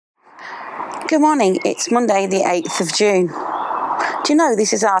Good morning, it's Monday the 8th of June. Do you know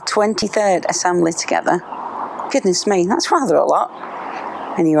this is our 23rd assembly together? Goodness me, that's rather a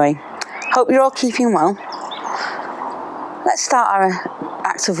lot. Anyway, hope you're all keeping well. Let's start our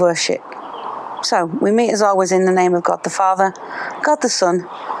act of worship. So, we meet as always in the name of God the Father, God the Son,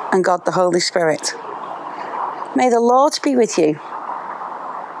 and God the Holy Spirit. May the Lord be with you.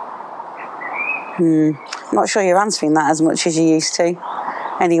 I'm not sure you're answering that as much as you used to.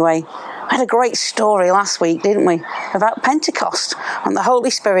 Anyway, we had a great story last week, didn't we? About Pentecost, and the Holy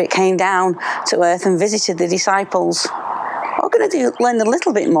Spirit came down to earth and visited the disciples. We're going to learn a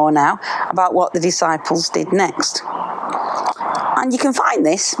little bit more now about what the disciples did next. And you can find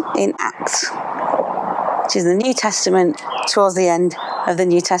this in Acts, which is the New Testament, towards the end of the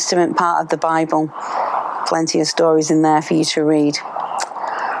New Testament part of the Bible. Plenty of stories in there for you to read.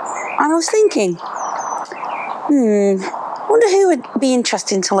 And I was thinking, wonder who would be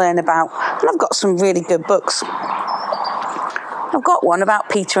interesting to learn about. And I've got some really good books. I've got one about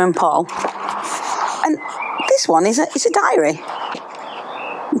Peter and Paul. And this one is a diary.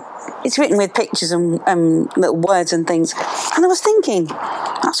 It's written with pictures and little words and things. And I was thinking,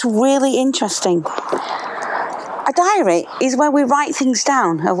 that's really interesting. A diary is where we write things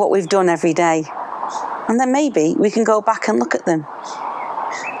down of what we've done every day. And then maybe we can go back and look at them.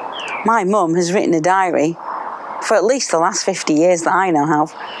 My mum has written a diary for at least the last 50 years that I know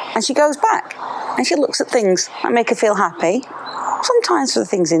of. And she goes back and she looks at things that make her feel happy. Sometimes there are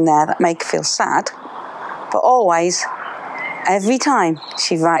things in there that make her feel sad. But always, every time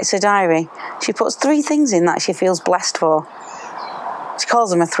she writes a diary, she puts 3 things in that she feels blessed for. She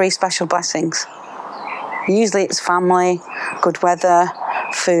calls them her 3 special blessings. Usually it's family, good weather,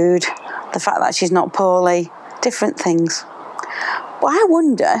 food, the fact that she's not poorly, different things. But I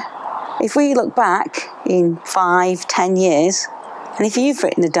wonder if we look back in 5, 10 years, and if you've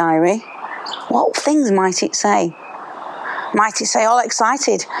written a diary, what things might it say? Might it say all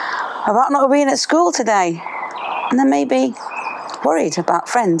excited about not being at school today? And then maybe worried about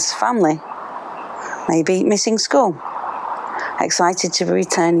friends, family. Maybe missing school. Excited to be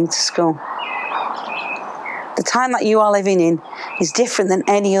returning to school. The time that you are living in is different than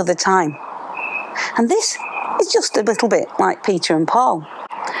any other time. And this is just a little bit like Peter and Paul.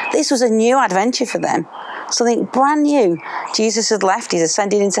 This was a new adventure for them. Something brand new. Jesus had left, he's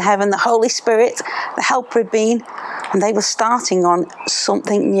ascended into heaven, the Holy Spirit, the Helper had been, and they were starting on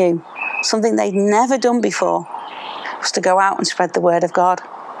something new. Something they'd never done before. It was to go out and spread the word of God.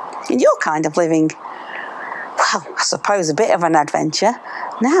 And you're kind of living, well, I suppose a bit of an adventure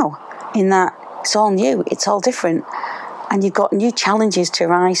now, in that it's all new, it's all different, and you've got new challenges to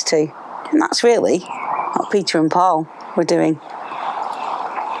rise to. And that's really what Peter and Paul were doing.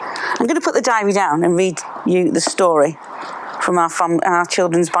 I'm going to put the diary down and read you the story from our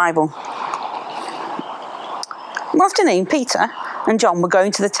children's Bible. One afternoon, Peter and John were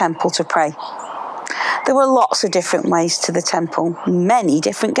going to the temple to pray. There were lots of different ways to the temple, many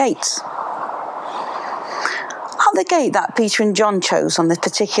different gates. At the gate that Peter and John chose on this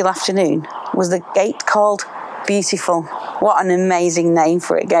particular afternoon was the gate called Beautiful. What an amazing name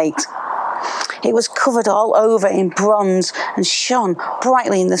for a gate. It was covered all over in bronze and shone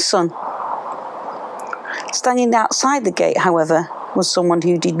brightly in the sun. Standing outside the gate, however, was someone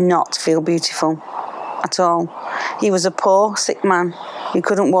who did not feel beautiful at all. He was a poor, sick man who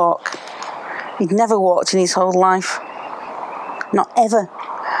couldn't walk. He'd never walked in his whole life. Not ever.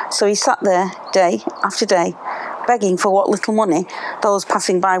 So he sat there day after day, begging for what little money those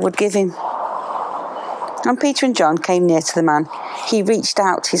passing by would give him. When Peter and John came near to the man, he reached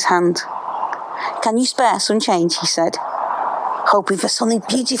out his hand. "Can you spare some change?" he said, hoping for something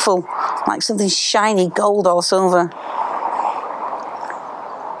beautiful, like something shiny, gold or silver.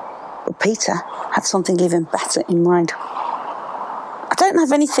 But Peter had something even better in mind. "I don't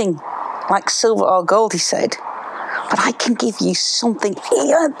have anything like silver or gold," he said, "but I can give you something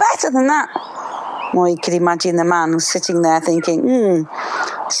even better than that." Well, you could imagine the man was sitting there thinking,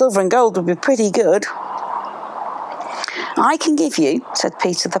 silver and gold would be pretty good. "I can give you," said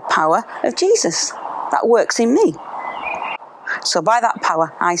Peter, "the power of Jesus that works in me. So by that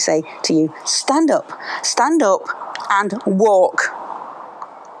power, I say to you, stand up and walk."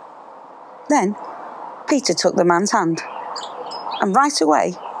 Then Peter took the man's hand, and right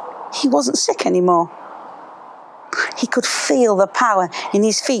away, he wasn't sick anymore. He could feel the power in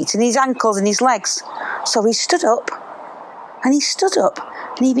his feet and his ankles and his legs. So he stood up, and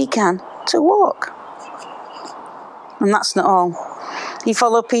he began to walk. And that's not all. He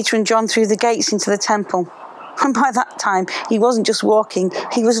followed Peter and John through the gates into the temple. And by that time, he wasn't just walking,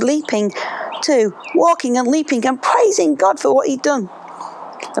 he was leaping too, walking and leaping and praising God for what he'd done.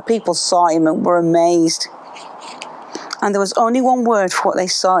 The people saw him and were amazed. And there was only one word for what they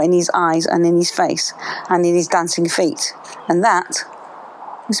saw in his eyes and in his face and in his dancing feet. And that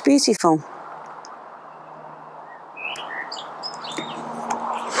was beautiful.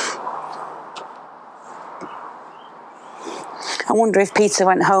 I wonder if Peter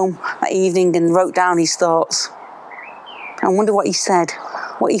went home that evening and wrote down his thoughts. I wonder what he said,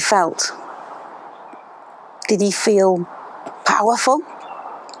 what he felt. Did he feel powerful?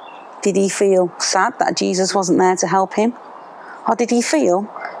 Did he feel sad that Jesus wasn't there to help him? Or did he feel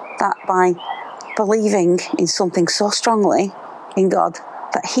that by believing in something so strongly in God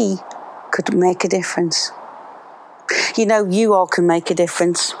that he could make a difference? You know, you all can make a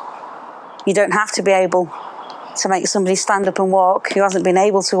difference. You don't have to be able to make somebody stand up and walk who hasn't been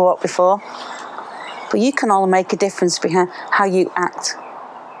able to walk before. But you can all make a difference behind how you act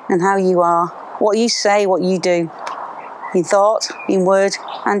and how you are, what you say, what you do, in thought, in word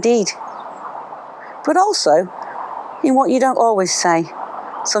and deed. But also in what you don't always say.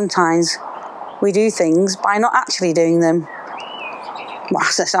 Sometimes we do things by not actually doing them. Well,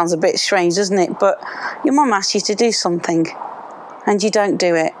 that sounds a bit strange, doesn't it? But your mum asks you to do something and you don't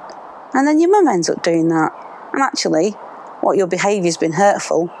do it. And then your mum ends up doing that. And actually, what your behaviour's been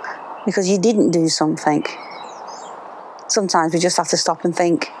hurtful because you didn't do something. Sometimes we just have to stop and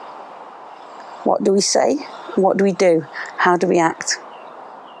think, what do we say? What do we do? How do we act?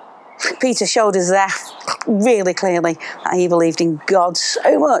 Peter showed us there really clearly that he believed in God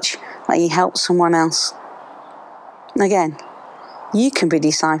so much that he helped someone else. Again, you can be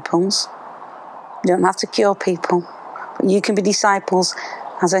disciples. You don't have to cure people, but you can be disciples,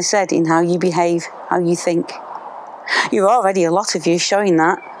 as I said, in how you behave, how you think. You're already, a lot of you, showing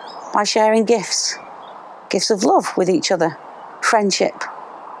that by sharing gifts of love with each other, friendship,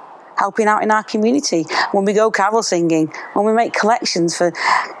 helping out in our community, when we go carol singing, when we make collections for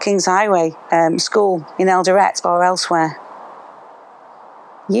King's Highway School in Eldoret or elsewhere.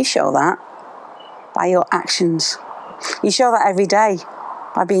 You show that by your actions. You show that every day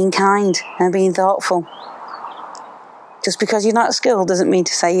by being kind and being thoughtful. Just because you're not at school doesn't mean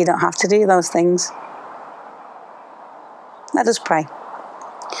to say you don't have to do those things. Let us pray.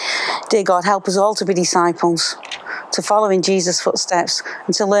 Dear God, help us all to be disciples, to follow in Jesus' footsteps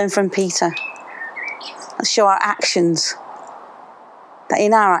and to learn from Peter. Let's show our actions, that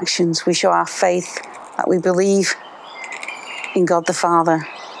in our actions we show our faith, that we believe in God the Father,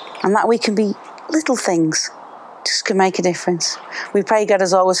 and that we can be little things, just can make a difference. We pray, God,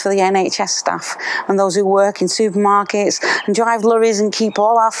 as always, for the NHS staff and those who work in supermarkets and drive lorries and keep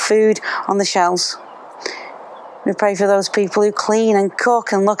all our food on the shelves. We pray for those people who clean and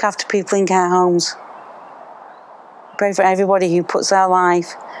cook and look after people in care homes. We pray for everybody who puts their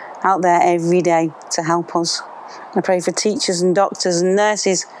life out there every day to help us. I pray for teachers and doctors and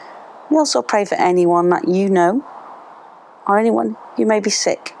nurses. We also pray for anyone that you know or anyone who may be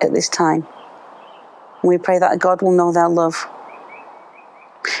sick at this time. And we pray that God will know their love.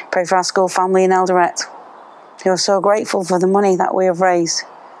 Pray for our school family in Eldoret, who are so grateful for the money that we have raised.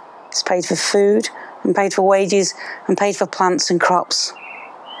 It's paid for food and paid for wages and paid for plants and crops.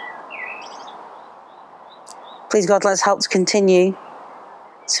 Please, God, let's help to continue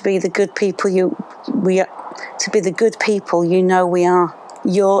to be the good people you know we are,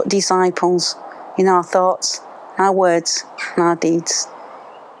 your disciples, in our thoughts, our words, and our deeds.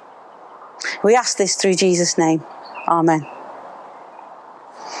 We ask this through Jesus' name. Amen.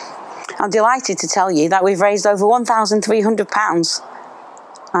 I'm delighted to tell you that we've raised over £1,300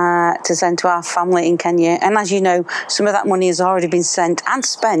 to send to our family in Kenya. And as you know, some of that money has already been sent and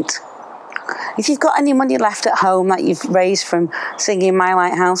spent. If you've got any money left at home that you've raised from singing My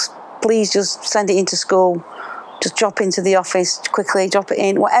Lighthouse, please just send it into school. Just drop into the office quickly, drop it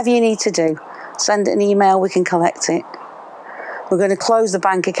in, whatever you need to do. Send an email, we can collect it. We're going to close the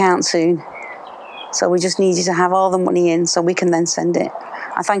bank account soon. So we just need you to have all the money in so we can then send it.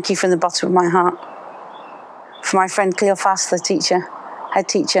 I thank you from the bottom of my heart. For my friend Cleophas, the teacher, head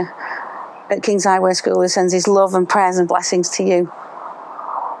teacher at King's Highway School, who sends his love and prayers and blessings to you.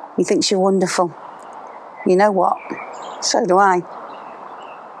 He thinks you're wonderful. You know what? So do I.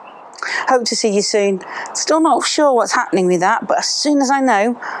 Hope to see you soon. Still not sure what's happening with that, but as soon as I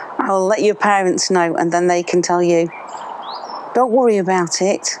know, I will let your parents know and then they can tell you. Don't worry about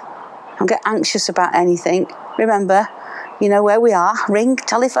it. Don't get anxious about anything. Remember, you know where we are. Ring,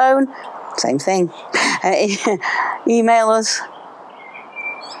 telephone, same thing. Email us.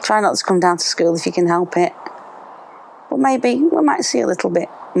 Try not to come down to school if you can help it. But maybe we might see a little bit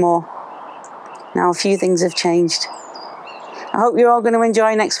more. Now a few things have changed. I hope you're all going to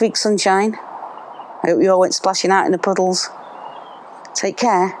enjoy next week's sunshine. I hope you all went splashing out in the puddles. Take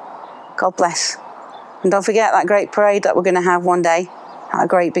care. God bless. And don't forget that great parade that we're going to have one day at a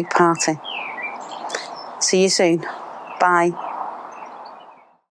great big party. See you soon. Bye.